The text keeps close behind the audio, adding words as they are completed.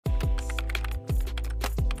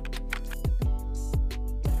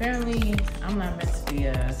Apparently, I'm not meant to be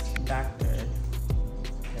a doctor.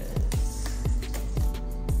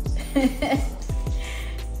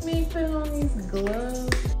 Me putting on these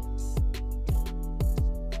gloves.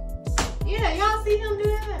 Yeah, y'all see him do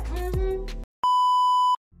that?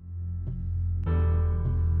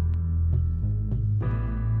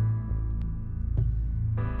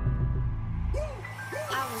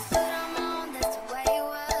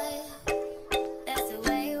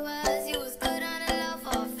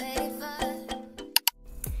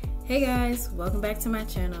 Hey guys, welcome back to my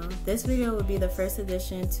channel. This video will be the first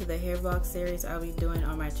addition to the hair vlog series I'll be doing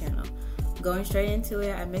on my channel. Going straight into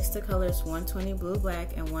it, I mixed the colors 120 blue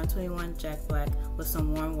black and 121 jack black with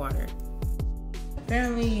some warm water.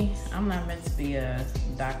 Apparently, I'm not meant to be a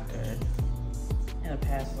doctor in a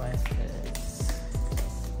past life because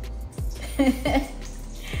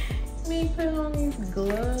me putting on these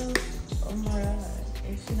gloves, oh my god,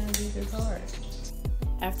 it should not be this hard.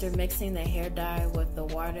 After mixing the hair dye with the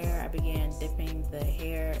water, I began dipping the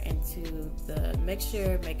hair into the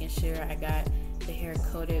mixture, making sure I got the hair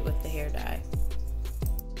coated with the hair dye.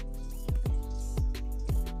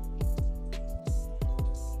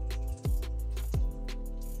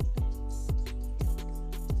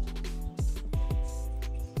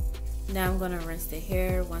 Now I'm going to rinse the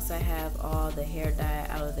hair. Once I have all the hair dye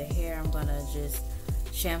out of the hair, I'm going to just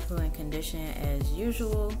shampoo and condition as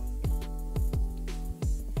usual.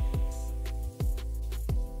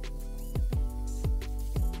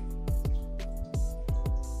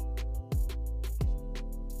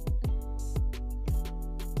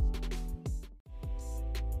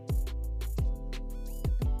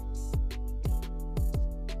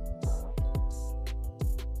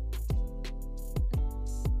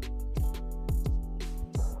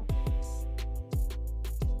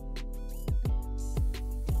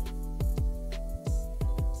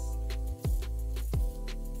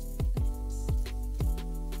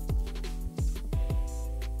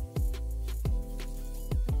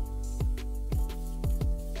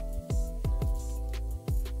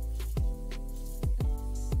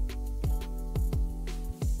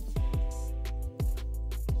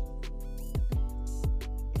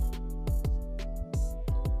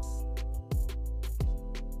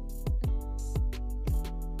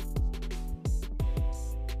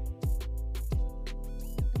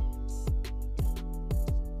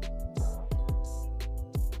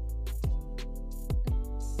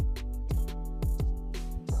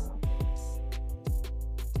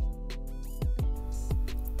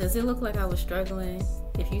 Does it look like I was struggling?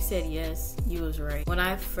 If you said yes, you was right. When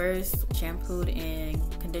I first shampooed and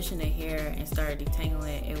conditioned the hair and started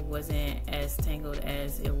detangling it wasn't as tangled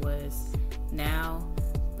as it was now,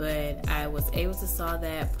 but I was able to solve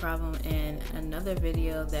that problem in another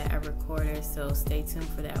video that I recorded, so stay tuned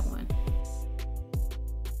for that one.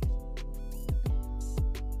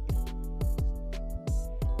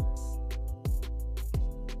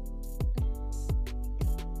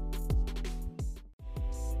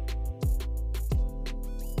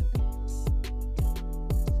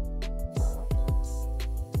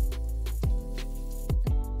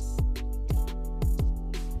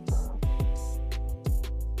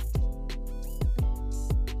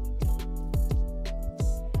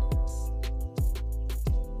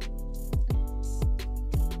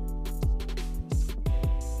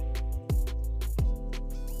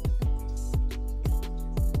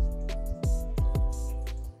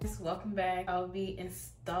 Welcome back. I'll be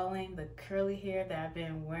installing the curly hair that I've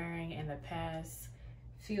been wearing in the past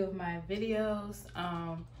few of my videos.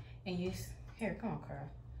 And you, here, come on,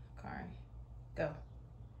 Carl, go.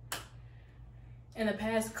 In the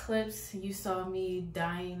past clips, you saw me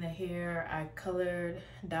dyeing the hair. I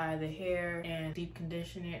dyed the hair and deep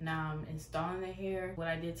condition it. Now I'm installing the hair. What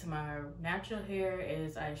I did to my natural hair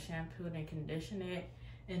is I shampooed and conditioned it,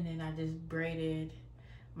 and then I just braided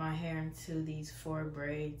my hair into these 4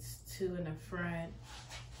 braids, 2 in the front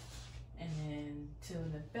and then 2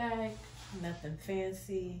 in the back. Nothing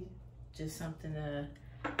fancy, just something to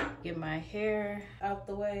get my hair out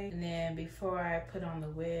the way. And then before I put on the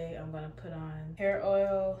wig, I'm gonna put on hair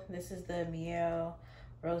oil. This is the Miel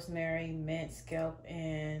Rosemary Mint Scalp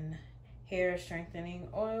and Hair Strengthening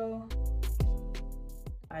Oil.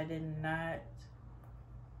 I did not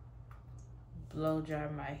blow dry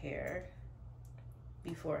my hair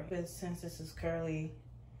before, but since this is curly,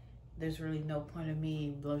 there's really no point of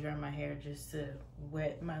me blow drying my hair just to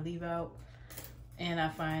wet my leave out, and I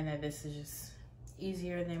find that this is just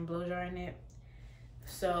easier than blow drying it.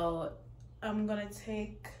 So I'm gonna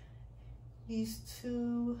take these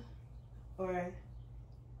 2 or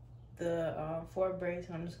the 4 braids,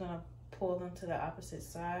 and I'm just gonna pull them to the opposite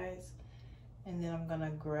sides And then I'm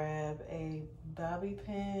gonna grab a bobby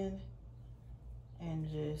pin and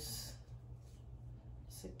just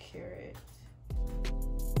secure it.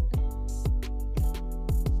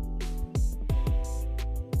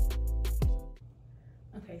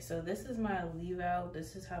 Okay, so this is my leave out.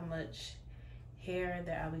 This is how much hair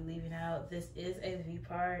that I'll be leaving out. This is a V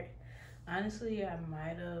part. Honestly, I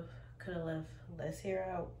could have left less hair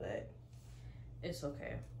out, but it's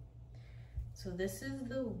okay. So this is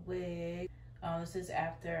the wig. This is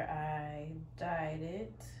after I dyed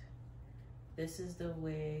it. This is the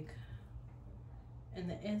wig. And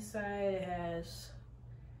the inside, it has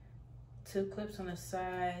 2 clips on the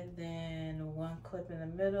side, then 1 clip in the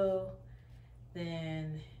middle.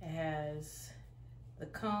 Then it has the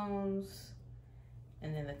combs,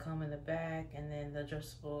 and then the comb in the back, and then the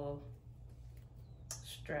adjustable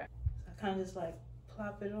strap. So I kind of just like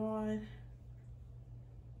plop it on,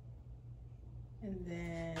 and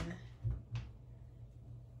then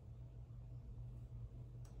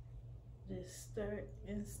just start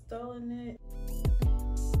installing it.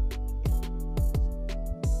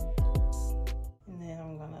 And then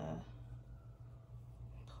I'm gonna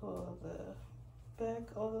pull the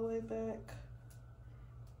back all the way back.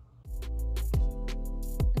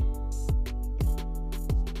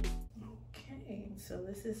 Okay, so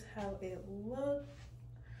this is how it looks.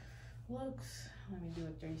 Let me do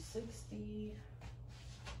a 360.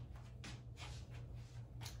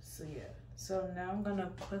 So yeah, so now I'm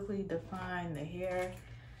gonna quickly define the hair.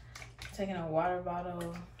 Taking a water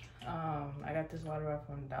bottle. I got this water bottle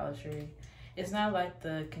from Dollar Tree. It's not like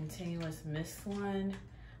the continuous mist one.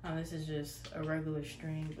 This is just a regular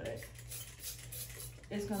string, but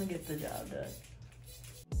it's gonna get the job done.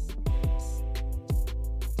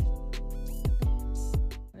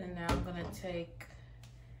 And now I'm gonna take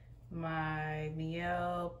my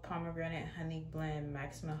Miel Pomegranate Honey Blend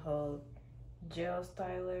Maximum Hold Gel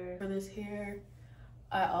Styler for this hair.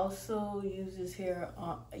 I also use this hair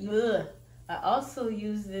on, I also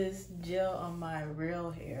use this gel on my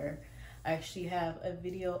real hair. I actually have a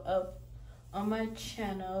video up on my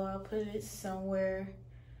channel. I'll put it somewhere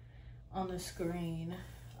on the screen.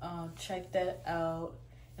 Check that out.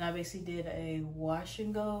 And I basically did a wash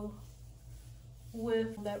and go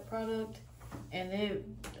with that product, and it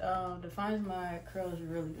defines my curls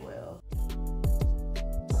really well.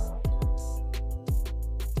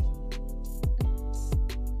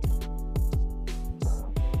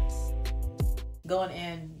 Going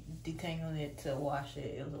and detangling it to wash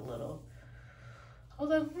it, it was a little, I was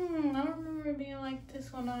like, I don't remember it being like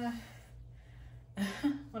this when I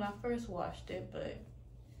when I first washed it, but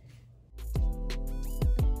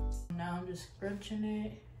now I'm just scrunching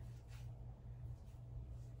it.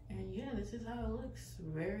 And yeah, this is how it looks.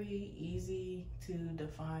 Very easy to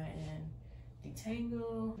define and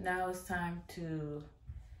detangle. Now it's time to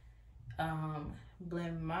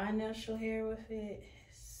blend my natural hair with it.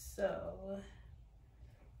 So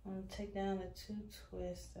I'm gonna take down the 2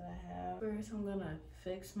 twists that I have. First, I'm gonna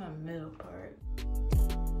fix my middle part.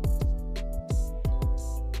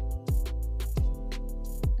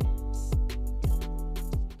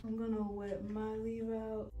 I'm gonna wet my leave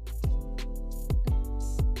out.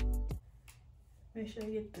 Make sure I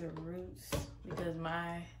get the roots, because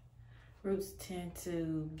my roots tend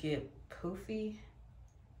to get poofy.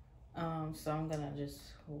 So I'm gonna just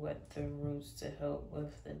wet the roots to help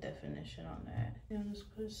with the definition on that. And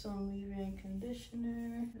just put some leave-in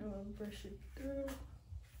conditioner and I'll brush it through.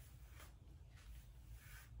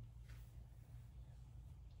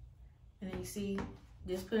 And then you see,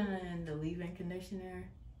 just putting in the leave-in conditioner,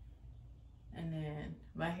 and then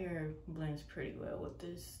my hair blends pretty well with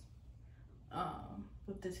this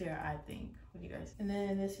hair, I think. What do you guys? And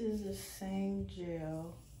then this is the same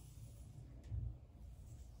gel.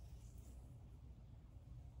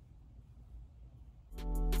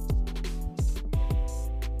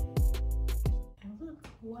 And look,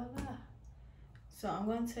 voila. So I'm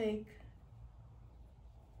gonna take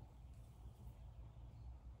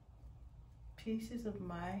pieces of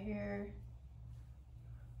my hair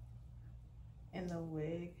in the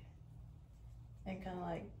wig and kind of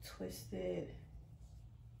like twist it,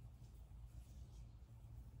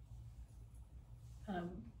 kind of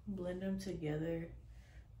blend them together,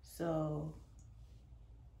 so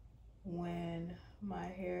when my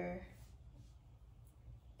hair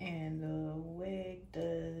and the wig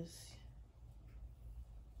does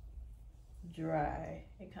dry,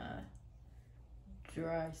 it kind of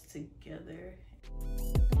dries together.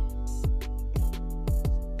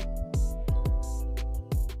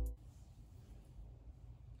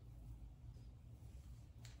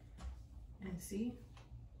 And see,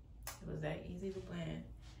 it was that easy to blend.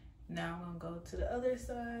 Now I'm gonna go to the other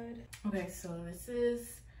side. Okay, so this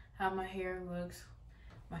is how my hair looks.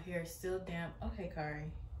 My hair is still damp. Okay,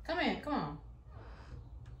 Kari, come in, come on.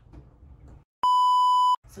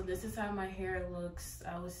 So this is how my hair looks.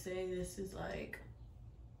 I would say this is like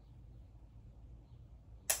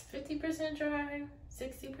 50% dry,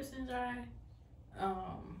 60% dry.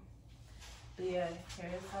 But yeah,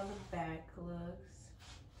 here's how the back looks.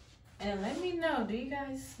 And let me know, do you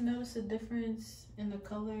guys notice a difference in the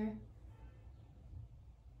color?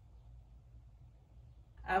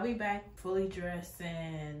 I'll be back fully dressed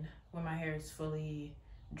and when my hair is fully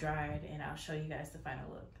dried, and I'll show you guys the final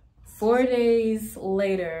look. 4 days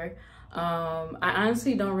later, I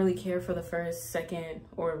honestly don't really care for the first, second,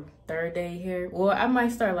 or third day here. Well, I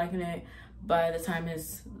might start liking it by the time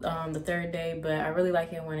it's the third day, but I really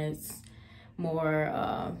like it when it's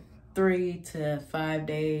more 3 to 5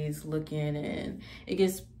 days looking, and it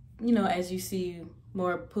gets, you know, as you see,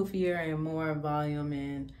 more poofier and more volume,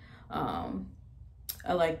 and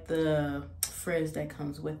I like the frizz that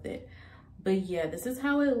comes with it. But yeah, this is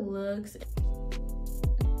how it looks.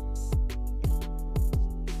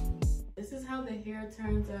 This is how the hair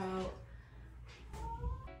turns out.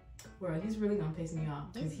 Bro, he's really gonna piss me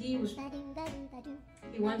off because he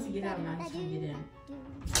wanted to get out, now he's trying to get in.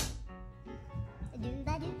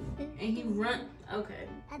 And he runs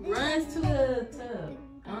to the tub.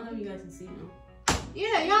 I don't know if you guys can see him.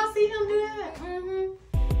 Yeah, y'all see him do that?